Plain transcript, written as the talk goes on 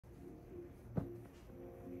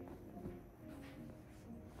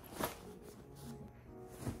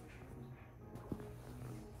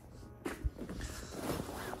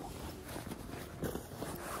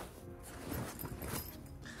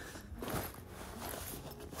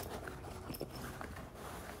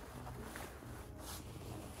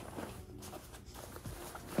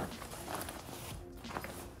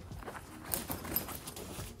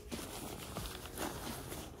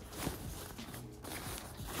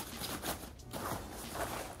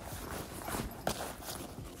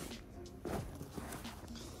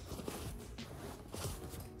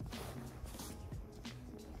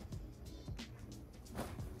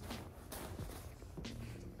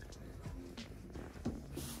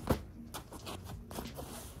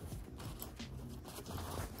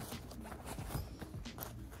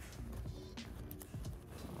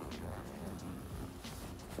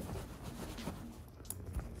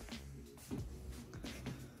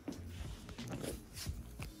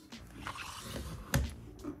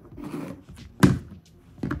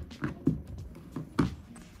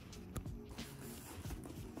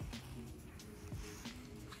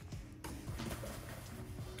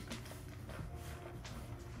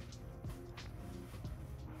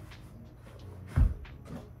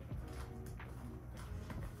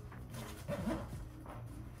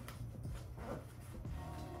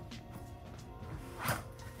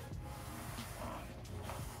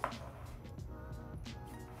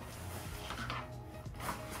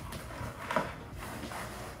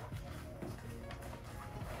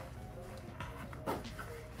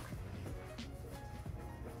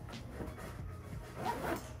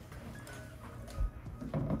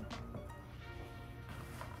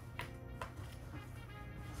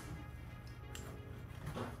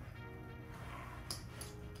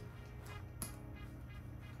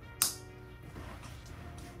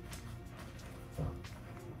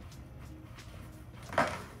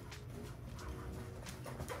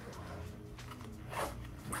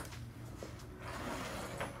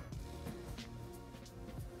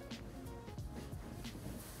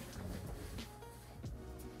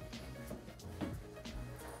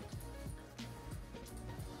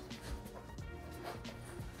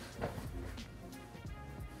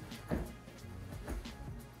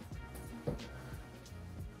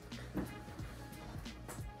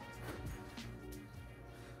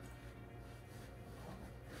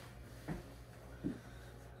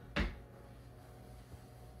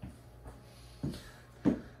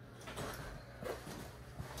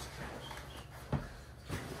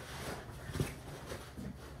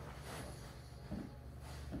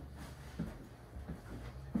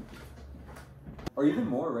or even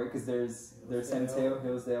more, right? Because there's San Mateo,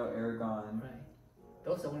 Hillsdale, Aragon. Right.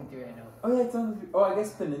 Those are the only 3 I know. Oh yeah, it's on the. Oh, I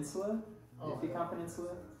guess Peninsula. Oh. If you count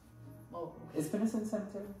Peninsula. Oh. Is Peninsula in San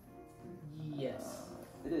Mateo? Yes.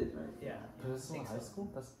 It is, right? Yeah. Peninsula High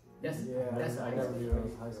School? That's I never knew it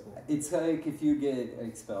was high school. It's like if you get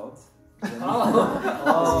expelled. It's a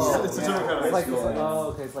different kind of high school.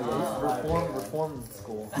 Okay, it's like reform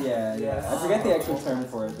school. Yeah. I forget the actual term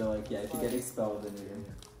for it, but like, yeah, if you get expelled, then you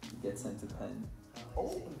get sent to Penn.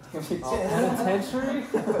 Penitentiary?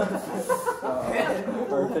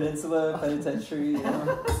 Or Peninsula Penitentiary.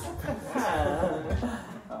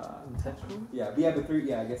 Yeah, but 3.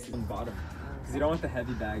 Yeah, I guess it's on bottom. Because you don't want the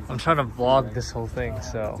heavy bags. I'm trying to vlog this whole thing,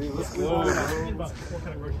 so.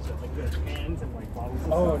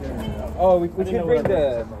 Oh no. Oh, we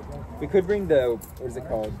could bring the what is it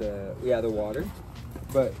called? The water.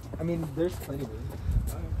 But I mean, there's plenty of room.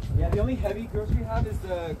 Yeah, the only heavy grocery we have is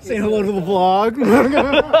the. Say hello to the vlog.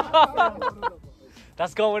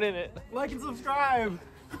 That's going in it. Like and subscribe.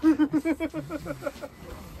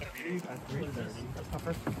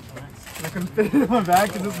 I couldn't fit it in my bag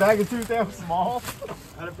because this bag is too damn small.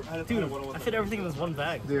 Dude, I fit everything in this one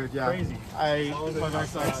bag. Dude, yeah. Crazy. My bag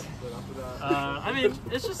sucks. I mean,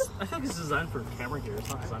 it's just, I think it's designed for camera gear. It's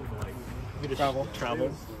not designed for like,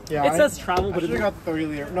 travel. Yeah, it says travel, but I should have got the 30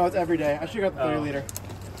 liter. No, it's every day. I should have got the 30 liter.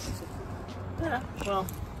 Yeah, well.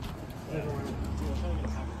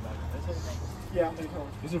 Yeah.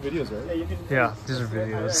 These are videos, right? Yeah, these are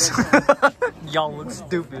videos. Y'all look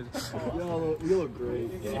stupid. You look great.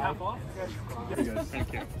 Yeah.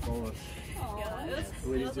 Thank you.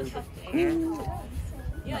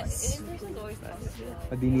 Yeah, it's like always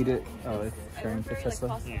Do you need it? Oh, it's sharing for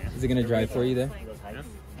Tesla. Yeah. Is it gonna drive for you there?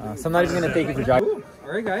 So I'm not even gonna take it for driving.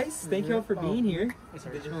 All right, guys. Thank you all for being here. You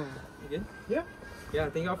good? Yeah. Yeah,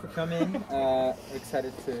 thank you all for coming. We're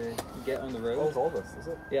excited to get on the road. Oh, it's all of us, is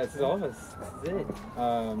it? Yeah, it's all of us. This is it.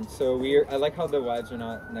 So I like how the wives are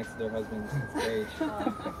not next to their husbands. It's great.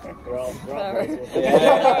 We're all But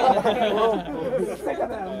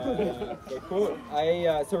cool.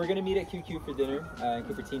 So we're gonna meet at QQ for dinner in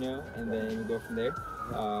Cupertino, and then we go from there.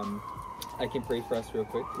 I can pray for us real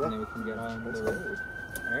quick, and then we can get on the road.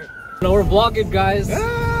 All right. No, we're vlogging, guys.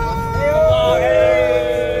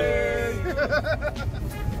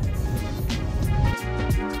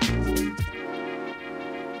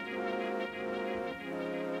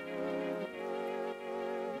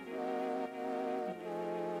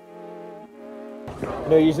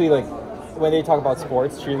 No, usually like when they talk about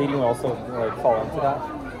sports, cheerleading will also like fall into that.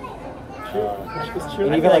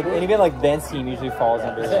 And even like dance team usually falls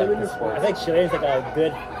under the sports. I think cheerleading is like a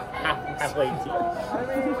good halfway team.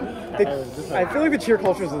 I feel like the cheer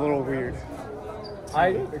culture is a little weird.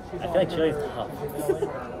 I feel like cheerleading is tough.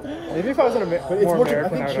 Maybe if I was in more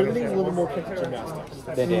American, I think cheerleading is a little more connected to gymnastics.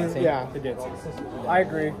 Than dancing? Yeah. The dancing. I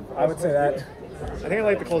agree. I would say that. I think I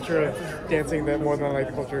like the culture of dancing more than I like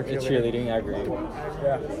the culture of Cheerleading, I agree.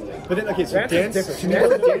 Yeah. But then, okay, so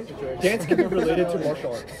dance can be related to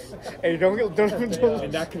martial arts. Hey, don't.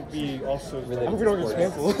 And that could be also related. I hope we don't get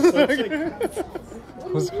canceled.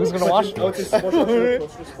 Who's gonna watch Oh, it's a martial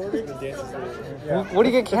arts sport, and dance is What do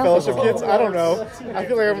you get canceled? Fellowship kids? I don't know. I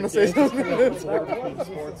feel like I'm gonna say something. Depends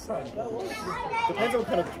on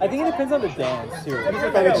kind of. I think it depends on the dance too.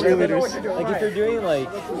 By the cheerleaders. Like if you're doing like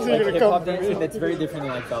hip hop dancing, that's very different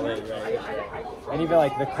than like ballet, right? And even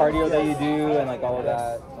like the cardio that you do and like all of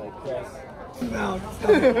that, like yes. Yeah.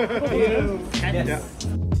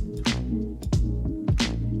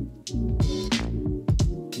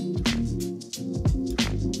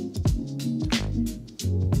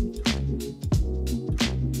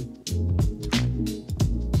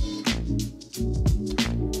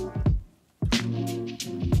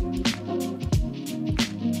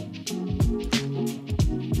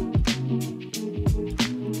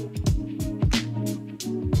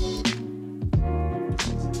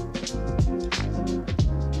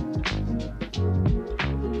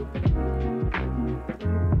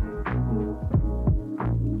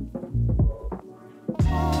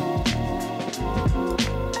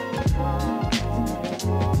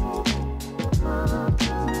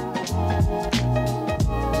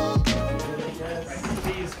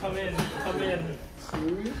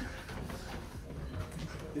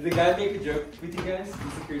 Did the guy make a joke with you guys?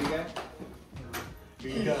 The security guy? He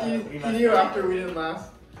knew after we didn't laugh.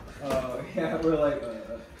 Yeah, we're like,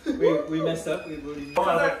 we messed up. We voted.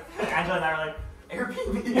 Angela and I were like,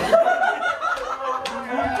 Airbnb.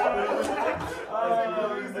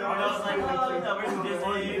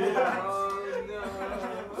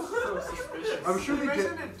 I'm sure they did.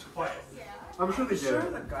 I'm sure they Sure,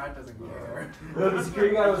 did. the guard doesn't care. No, the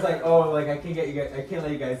security guy was like, "Oh, like I can't get you guys, I can't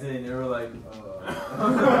let you guys in." And we were like, and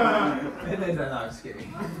then no, I'm just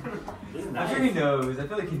kidding. I'm sure he knows. I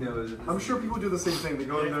feel like he knows. I'm sure people do the same thing. They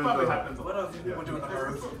go in there. It probably and happens. What else do people do in the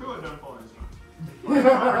earth? People don't follow his You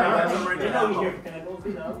know we hear Pinnacles,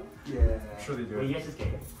 you know? Yeah. I'm sure they Well, do. you guys just get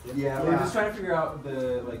it. Yeah, we're just trying to figure out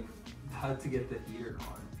the like how to get the heater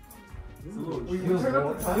on. It's a little. We turned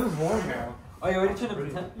up the time. It was warm now. Oh, you already turned up the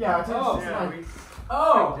temp? Yeah, I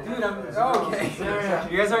Oh, dude, I'm. Oh, okay.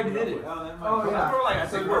 You guys already did it. Oh, yeah. Like, I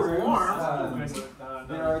think we're warm.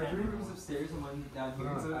 There are 3 rooms upstairs and 1 down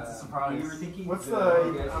here. It's a surprise. We were thinking. What's you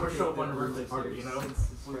the- guys I'm could sure get one the birthday rooms party, upstairs, you know?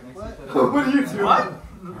 since we're next to each other. What are you doing? What?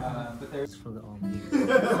 But there's For the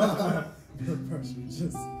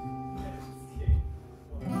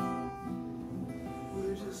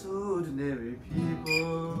We're just ordinary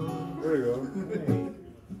people. There you go.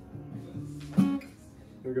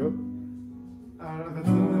 There we go. I don't know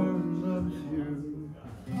if that's you.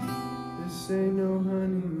 This ain't no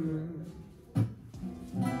honeymoon.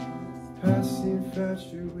 Past the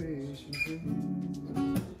infatuation.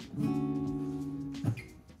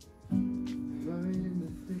 Right in the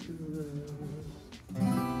thick of love.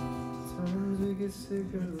 Times we get sick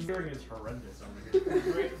of hearing is horrendous over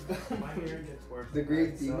here. My hearing gets worse. the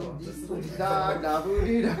great demon.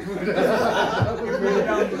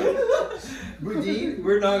 Boudin?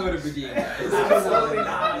 We're not going to Boudin. Absolutely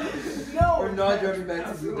not. No! We're not driving back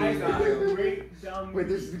to Boudin. Wait,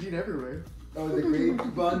 there's Boudin everywhere. Oh, the great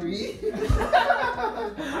Bon Nuit? I'm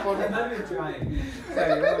not even trying.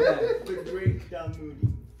 Sorry, what was that? The great Damoudi.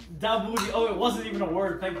 Damoudi. Oh, it wasn't even a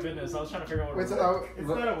word. Thank goodness. I was trying to figure out what Wait, it so was. how, It's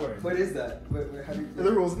not a word. What is that? How do you are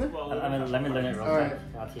there rules in there? Well, let me learn it real Alright. quick.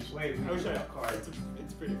 I'll teach you. wait, I wish I had a card.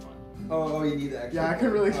 It's pretty fun. Oh, you need the extra. Yeah, I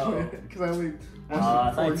couldn't really explain Oh. it because I only It's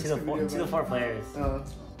watched only the 2 to 4 players. We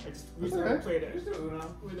That's started okay. playing it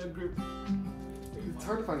with a group. It's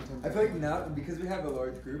hard to find time. I feel like now, because we have a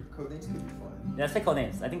large group, codenames could be fun. Yeah, let's pick code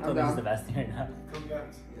names. I think I'm code names is down. the best thing right now. Yeah.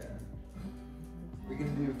 We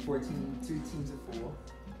can do 2 teams of 4.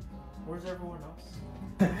 Where's everyone else?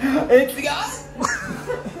 It's guys!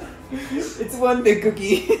 It's one big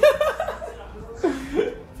cookie.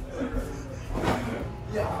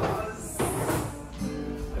 Yes! I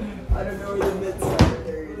don't know where the mitts are.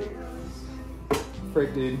 There it is.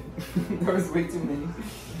 Frick, dude. There was way too many.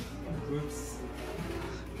 Oops.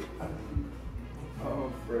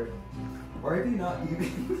 Oh, frick. Why are they not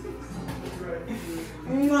eating?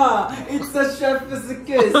 Mwah! It's a chef as a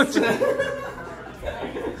kiss!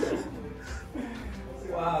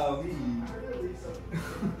 Wow, me.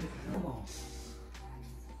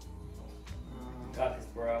 Got this,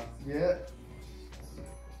 bro. Yeah.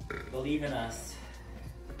 Believe in us.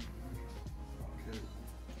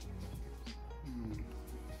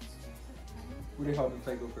 Would it help if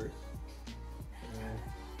I go first?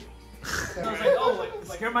 I was like, oh,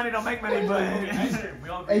 like your money don't make money, but we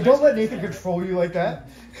all. Hey, don't let Nathan control you like that.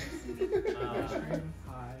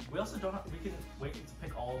 We also don't. We can wait to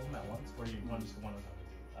pick all of them at once, or you want just one of them to do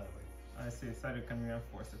either way. I see. So you can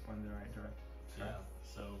reinforce it in the right direction. Yeah.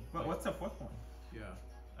 So. But what's the fourth one? Yeah.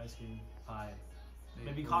 Ice cream pie.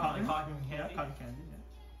 Maybe Cotton? cotton candy. Yeah, cotton candy.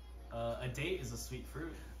 Yeah. A date is a sweet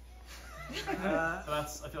fruit. So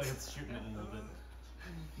that's. I feel like it's shooting it a little bit.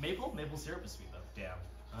 Maple syrup is sweet though. Damn.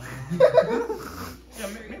 Yeah,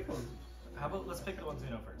 maple. How about let's pick the ones we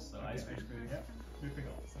know first. So ice cream. Yeah. We pick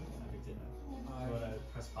up. I picked it. You want to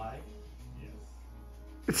press pie?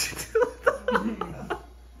 Yes.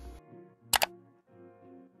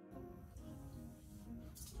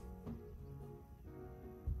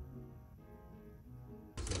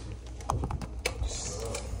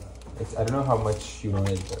 I don't know how much you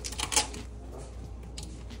wanted, but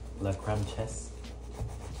La creme chess.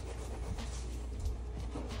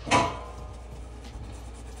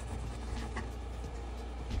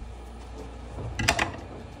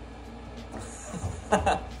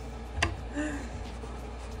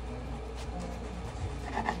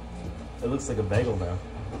 It looks like a bagel now.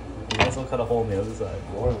 You might as well cut a hole on the other side.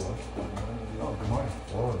 Oh, good morning.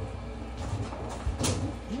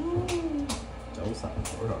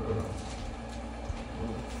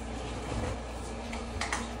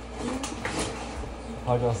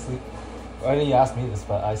 How'd y'all sleep? Why didn't you ask me this?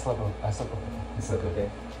 But I slept. it's like okay.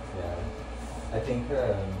 Yeah. I think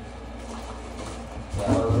our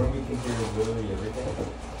room we can hear literally everything.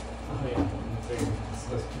 Oh yeah.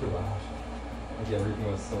 It's super loud. Like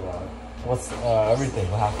everything was so loud. What's everything?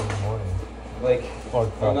 What happened in the morning? Like,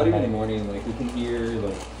 Or not even in the morning. Like we can hear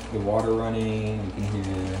like the water running. We can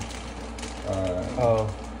hear. Oh,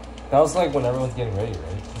 that was like when everyone's getting ready,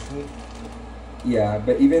 right? This week? Yeah,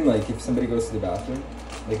 but even like if somebody goes to the bathroom,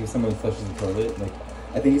 like if someone flushes the toilet, like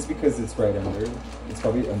I think it's because it's right under. It's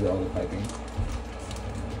probably under all the piping.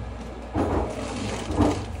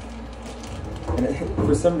 And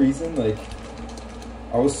for some reason, like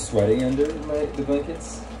I was sweating under the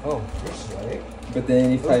blankets. Oh, you're sweating? But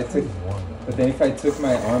then if I took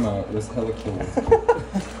my arm out, it was hella cold.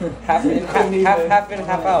 half in, half in,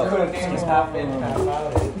 half out. Just half in, half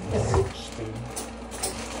out.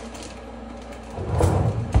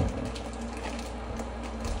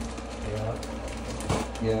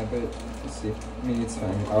 Yeah, but we'll see. I mean, it's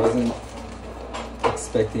fine. I wasn't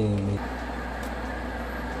expecting me.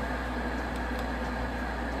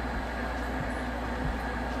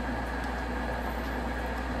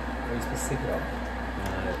 Are you supposed to take it off?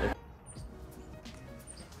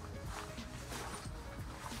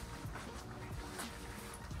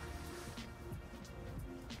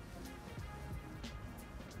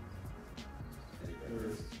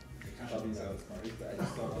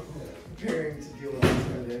 Preparing to deal with this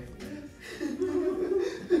one day.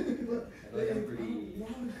 Like I'm pretty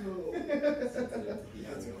sensitive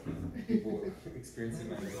to people experiencing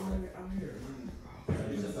my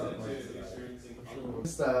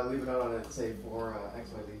Just leave it out on it, say for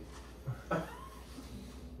XYZ.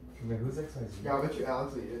 Wait, who's XYZ? Yeah, I'll bet you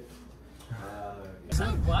Alex will eat it. Is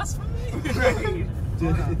that blasphemy?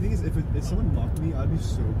 Dude, the thing is, if someone mocked me, I'd be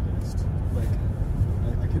so pissed. Like,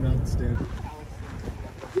 I cannot stand it.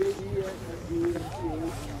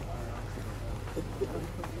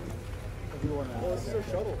 Oh, this is our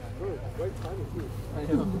shuttle. Bro, right timing too. I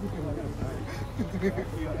know.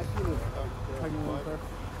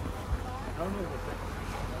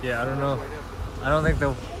 Yeah, I don't know. I don't think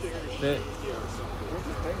they'll fit.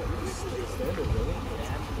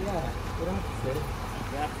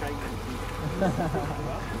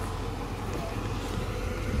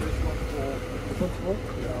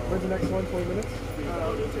 Where's the next one? 20 minutes?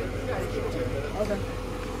 Okay.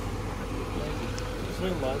 Just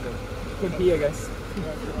wait in line then. Could be, I guess.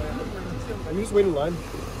 You just wait in line.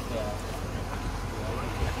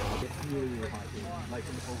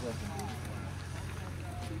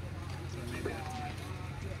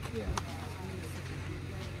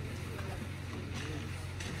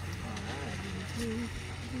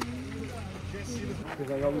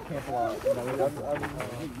 Because I know we camp a lot.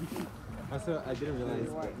 Also, I didn't realize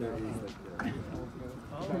that there is like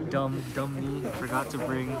Dumb me. Forgot to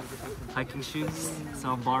bring hiking shoes,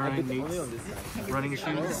 so I'm borrowing Nate's running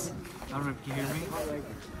shoes. I don't know if you hear me.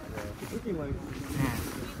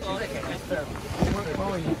 No,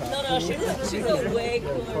 she's a way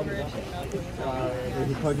cooler version of Did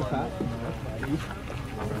he call you fat?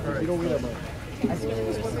 You don't read that much.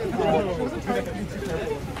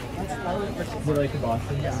 We're like in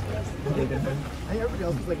Boston. Yeah. Everybody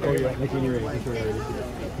else is like, Oh yeah, like when you're ready.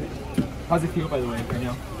 How's it feel, by the way, right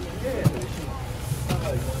now?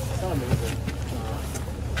 It's not amazing.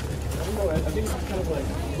 I don't know, I think it's kind of like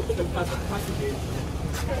the plastic game.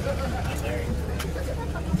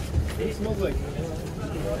 It smells like.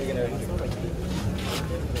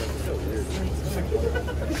 So weird.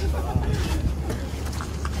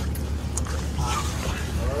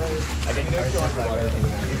 I think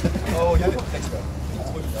oh, yeah, thanks, bro.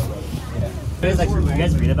 You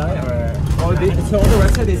guys read about it, or? Oh, so on the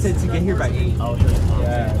website they said to get here by 8. Oh, really?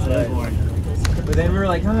 Yeah, So that's boring. but then we were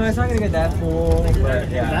like, oh, it's not gonna get that full. But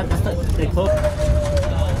yeah. They close.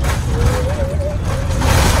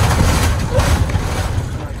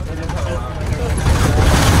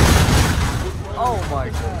 Oh my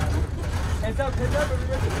god. Hands up, everybody.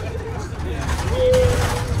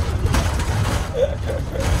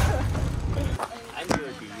 I knew it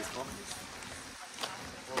would be useful.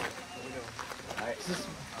 Alright, just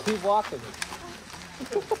keep walking.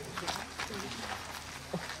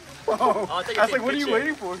 Oh, I was like, what are you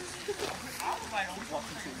waiting for?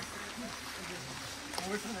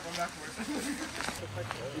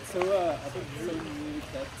 It's so, I think it's so new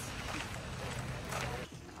that's...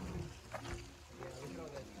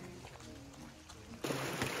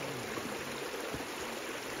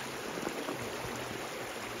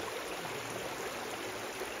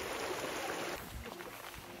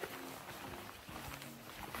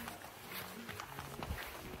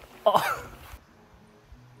 Oh.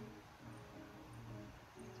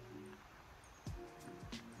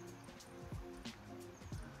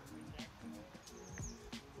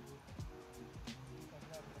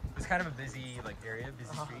 It's kind of a busy area,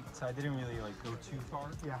 busy street, so I didn't really go too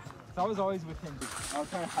far. Yeah. So I was always with him. I was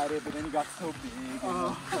trying to hide it, but then he got so big. And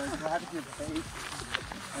what happened to your face?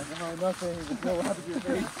 I don't know, nothing. Just know what happened to your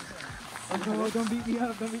face. Oh, don't beat me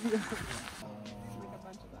up, don't beat me up.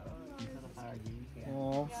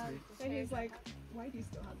 he's like, why do you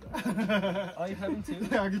still have those? Oh, you have them too?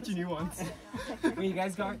 Yeah, I'll get you new ones. Wait, you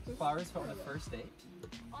guys got flowers from the first date?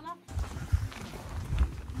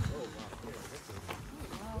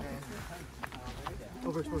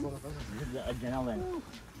 Adrenaline.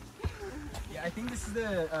 Yeah, I think this is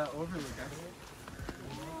the overlook.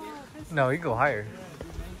 No, you go higher.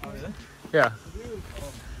 Oh, really? Yeah.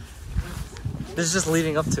 This is just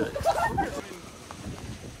leading up to it.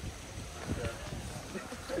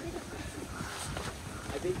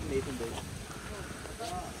 I think Nathan did.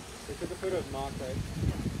 They took a photo of Mock, right?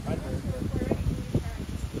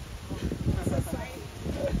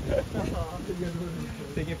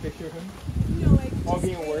 Taking a picture of him? No, like, All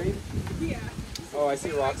being worried? yeah. Oh, I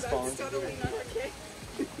see rocks That's falling. totally not okay.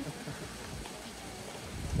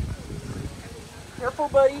 Careful,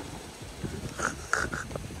 buddy.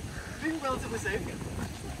 Being relatively safe.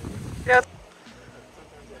 Yeah.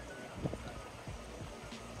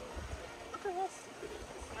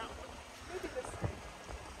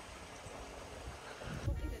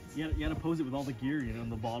 You gotta pose it with all the gear, you know,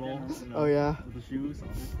 and the bottle. You know, Oh yeah. with the shoes.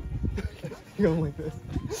 You're going like this.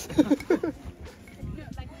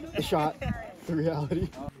 The shot, the reality.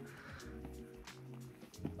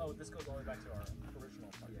 Oh, this goes all the way back to our original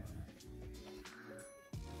part.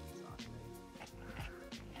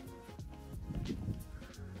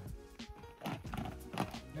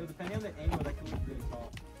 No, depending on the angle, that can look really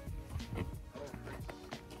tall.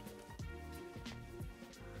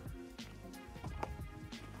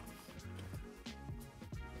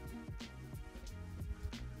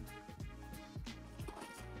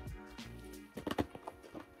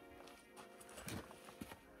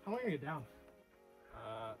 How am I gonna get down?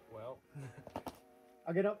 Well,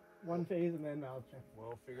 I'll get up one phase and then I'll check.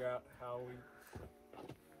 we'll figure out how we...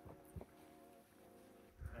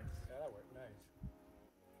 Nice. Yeah, that worked. Nice.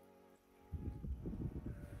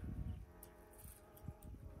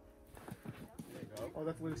 There you go. Oh,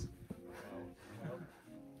 that's loose. Well,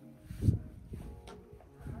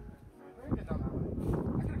 I can get down that way.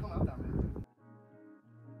 I could have come out that way.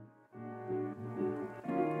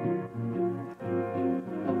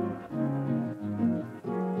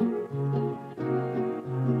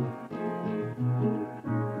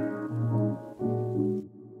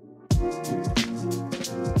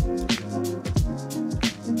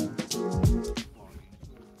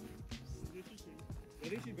 I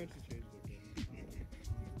think she eventually changed it.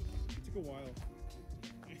 It took a while.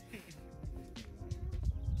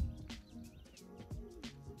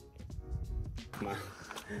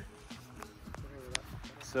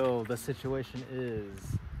 So the situation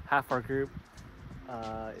is half our group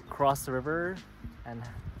crossed the river, and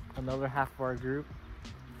another half of our group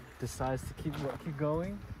decides to keep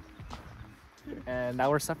going. And now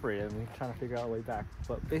we're separated and we're trying to figure out a way back.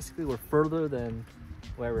 But basically we're further than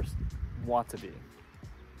where we want to be.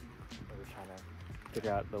 So we're trying to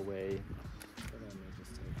figure out the way.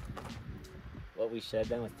 What we should have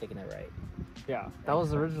done was taking it right. Yeah, that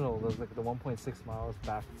was the original. It was like the 1.6 miles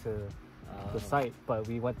back to the site, but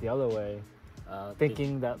we went the other way,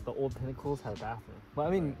 thinking that the old Pinnacles had a bathroom. Well, I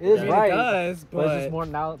mean, it is right. It does, but it's just more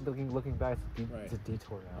now looking back. It's a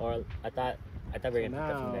detour now. Or I thought we were gonna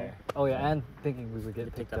pick up from there. Oh yeah, and thinking we would get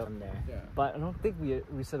Picked picked up up from there. Yeah. But I don't think we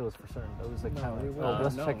said it was for certain. It was like kind of like, oh,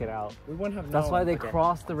 let's no. check it out. We wouldn't have That's known. why they Okay.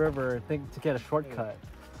 crossed the river to get a shortcut.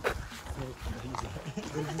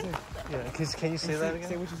 Yeah, can you say that again?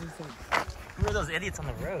 Say what you just said. Who are those idiots on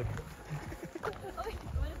the road?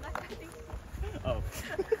 Oh.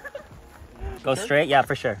 Go straight, yeah,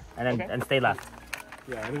 for sure, and then and stay left.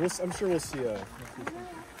 Yeah, and I'm sure we'll see a.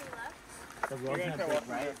 What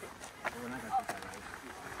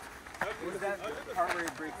is that part where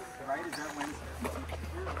it breaks right? Is that when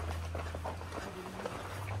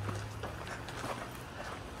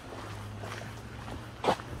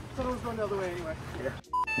Thought it was going the other way anyway.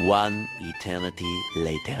 One eternity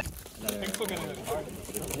later.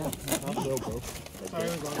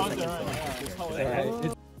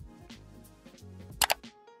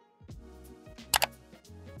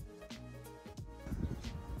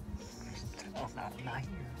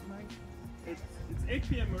 It's 8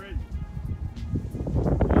 p.m. already.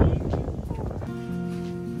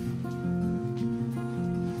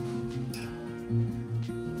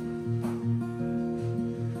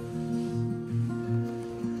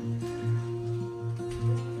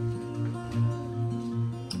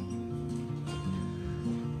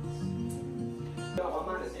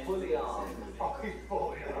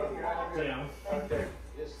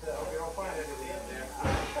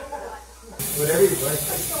 whatever you like?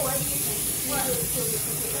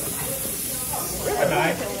 A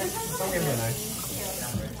knife. Don't give me a knife.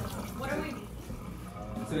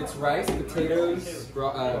 So it's rice, potatoes,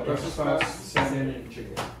 Brussels sprouts, salmon, and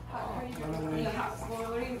chicken.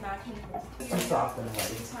 Soft and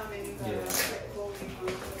light.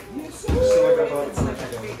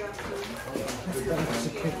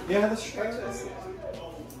 Yeah, that's true.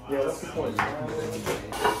 Yeah, that's the point.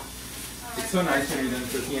 It's so nice when you're done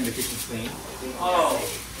cooking and the kitchen's clean. Oh,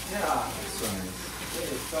 yeah. It's so nice. It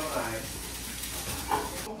is so nice.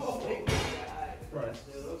 Right.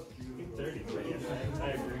 30, I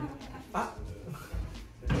agree.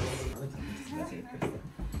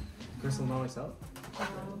 Crystal know herself?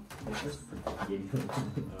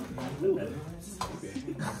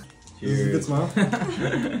 Cheers. Good smile.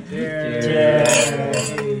 Cheers.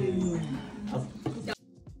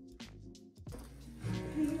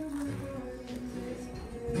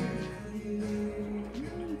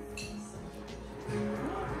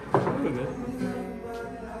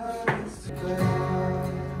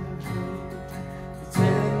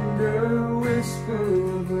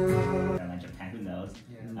 Japan, who knows?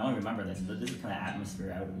 I don't remember this, but this is the kind of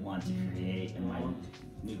atmosphere I would want to create in my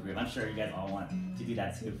new group. I'm sure you guys all want to do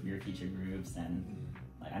that too for your future groups, and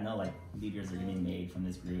like I know like leaders are gonna be made from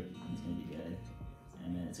this group. And it's gonna be good,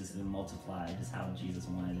 and then it's just gonna multiply just how Jesus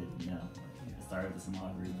wanted it. You know, it started with a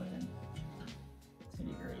small group, but then it's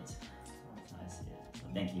gonna be great. So I see it. So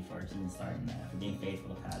thank you for even starting that, for being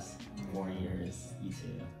faithful the past 4 years. You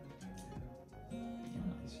too.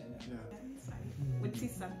 I would see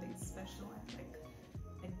something special and like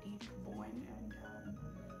a deep bond and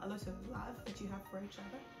a lot of love that you have for each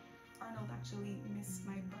other. Arnold actually missed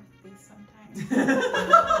my birthday sometimes.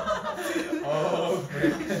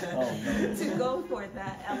 To go for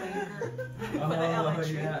that LA group, for the LA trip.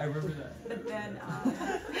 Yeah, I remember that. But then,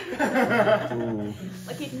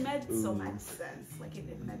 like it made so much sense. Like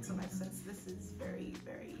it made so much sense. This is very,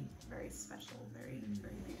 very, very special, very,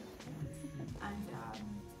 very beautiful. And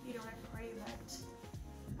you know, I pray that,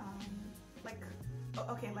 like,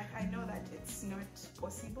 okay, like I know that it's not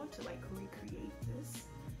possible to like recreate this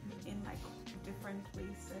in like different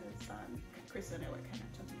places. Chris and I were kind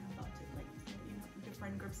of talking about it, like, you know,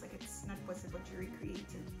 different groups, like it's not possible to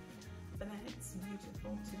recreate it, but then it's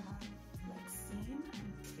beautiful to have like seen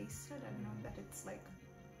and tasted and know that it's like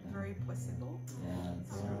very possible.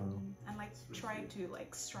 And like try to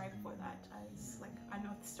like strive for that as like a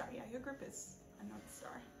North Star. Yeah, your group is a North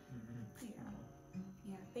Star.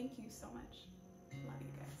 Yeah, thank you so much. Love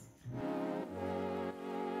you guys.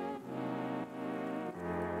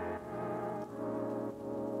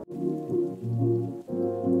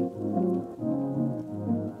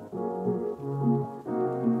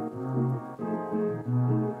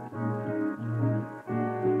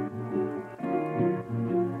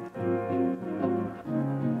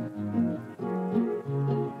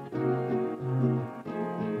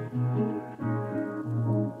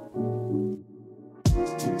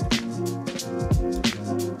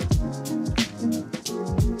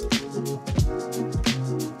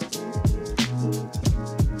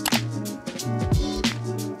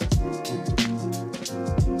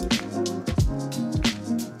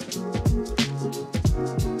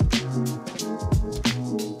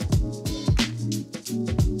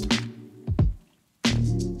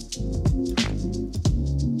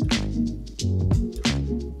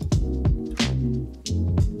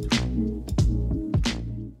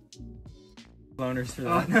 Loners for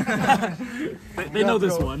that. They know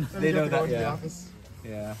this one. They know that, yeah.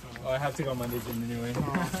 Yeah. Oh, I have to go Mondays anyway.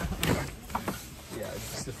 Yeah,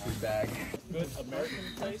 it's just a food bag. Good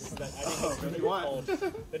American place that I think is really called.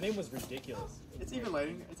 The name was ridiculous. It's even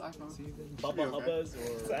lighting. It's iPhone. Bubba Hubbas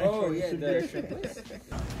or... Oh, yeah, the shrimp place.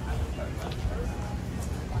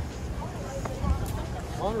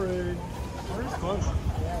 Monterey. Monterey's close.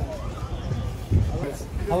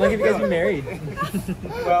 How long have you guys been married?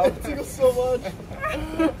 Well, it took us so much.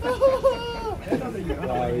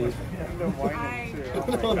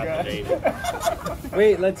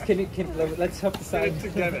 Wait, let's let's help decide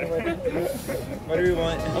together. What do we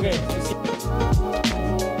want? Okay.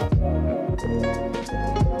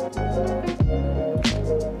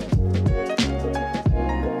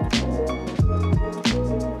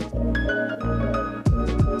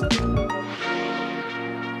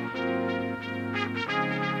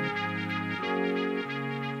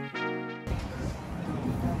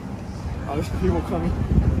 Oh, there's people coming.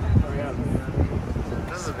 Oh yeah.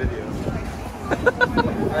 This is a video.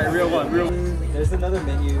 Alright, real one, real one. There's another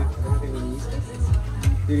menu. Everything we need.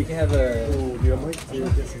 Dude, you can have a... Oh, dude, I might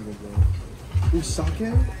get some good though. Ooh, sake?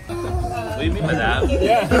 What do you mean by that?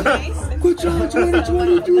 Yeah. Good job,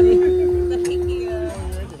 2023! The pinky,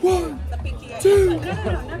 1, the pinky. 2, No.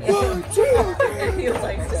 1, 2, 3. It feels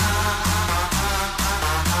like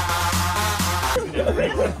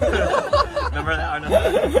Remember that, Arnold?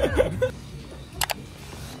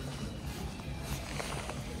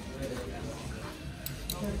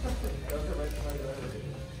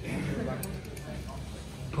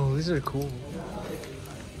 Oh, these are cool.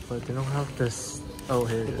 But they don't have this. Oh,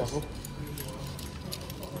 here it is.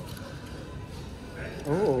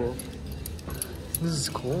 Oh. This is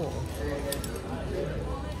cool.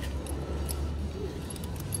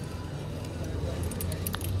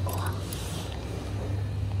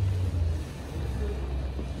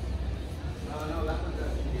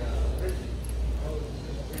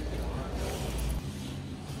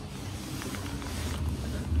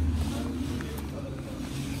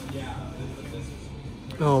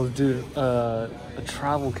 Oh, dude, a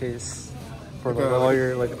travel case for like all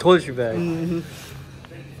your like a toiletry bag. Mm-hmm.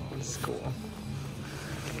 That's cool.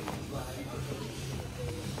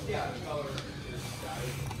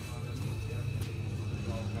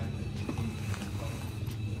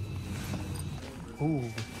 Ooh,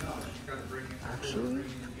 actually,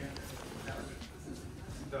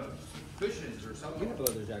 Cushions or something. You have a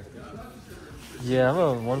leather jacket. yeah, I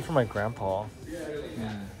have one for my grandpa.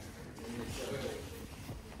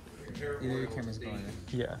 Either your camera's going.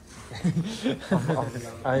 Yeah.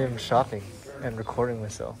 I am shopping and recording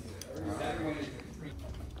myself.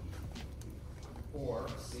 Or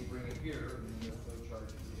they bring it here and then they'll charge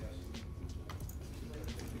the estimate.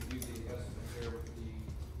 You do the estimate there with the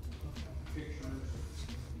pictures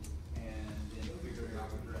and then figuring out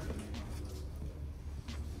what direction you want to go.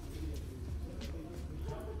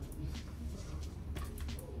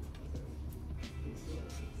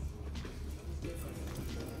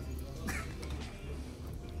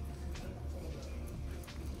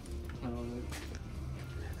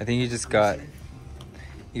 I think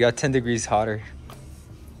you got 10 degrees hotter.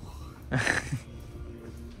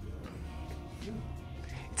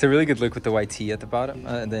 It's a really good look with the white tee at the bottom,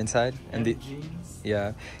 the inside, and the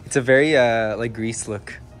yeah, it's a very like grease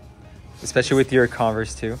look, especially with your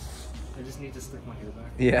Converse too. I just need to slick my hair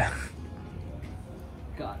back. Yeah.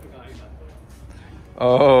 Got it.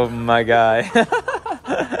 Oh my guy.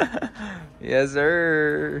 Yes,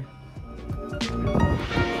 sir.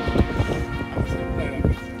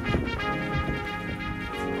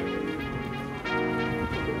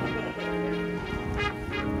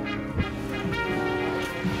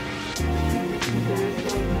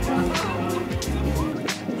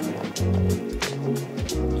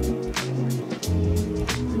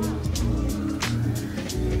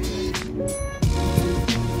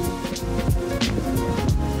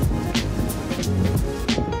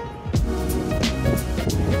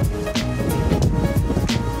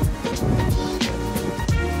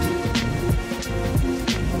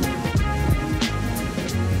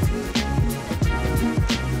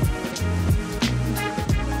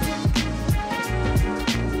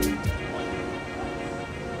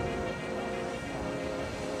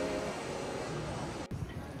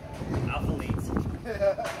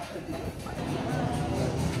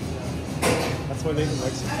 That's why they can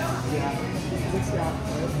Mexico. Yeah.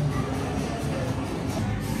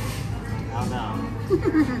 I don't know.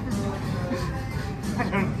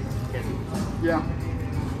 Yeah.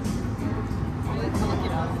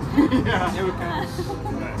 Yeah. Yeah, we can.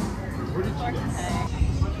 Where did you go?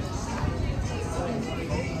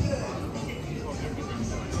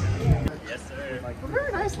 Yes, sir. We're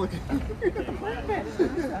very nice looking.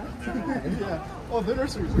 Yeah. Oh, the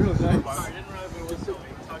nursery is really nice.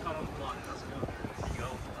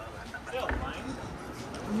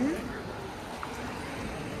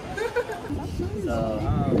 So,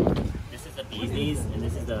 this is the bee's knees, and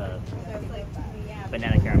this is the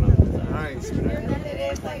banana caramel. Nice.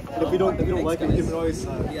 If you don't like it, you can always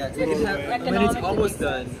Yeah, you can have, when it's almost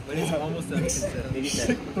done. When it's almost done, maybe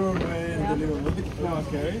throw away and then you look at it.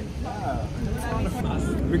 Okay. Yeah.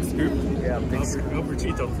 Big scoop. Yeah, big scoop. Over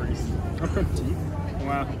Tito freeze.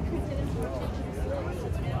 Wow.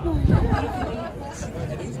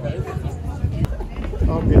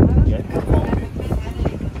 Okay.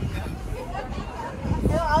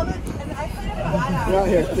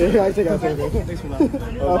 Yeah, here, I take out. Thanks for that.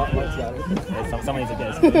 Oh, Someone needs to get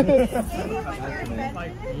it.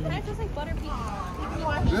 Can I just like butter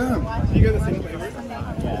pecan? Yeah. You got the same flavor?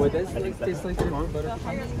 What does it taste like your butter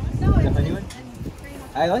pecan? The honey one?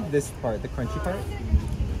 I like this part, the crunchy part.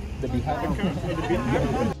 The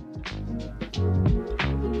beehive.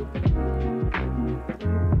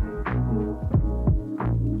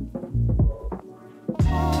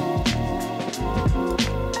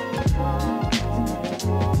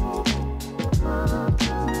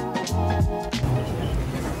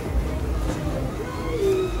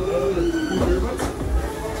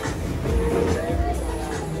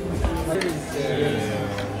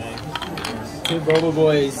 Two Boba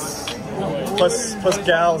boys. Plus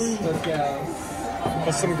gals. Plus gals.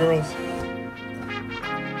 Plus some girls.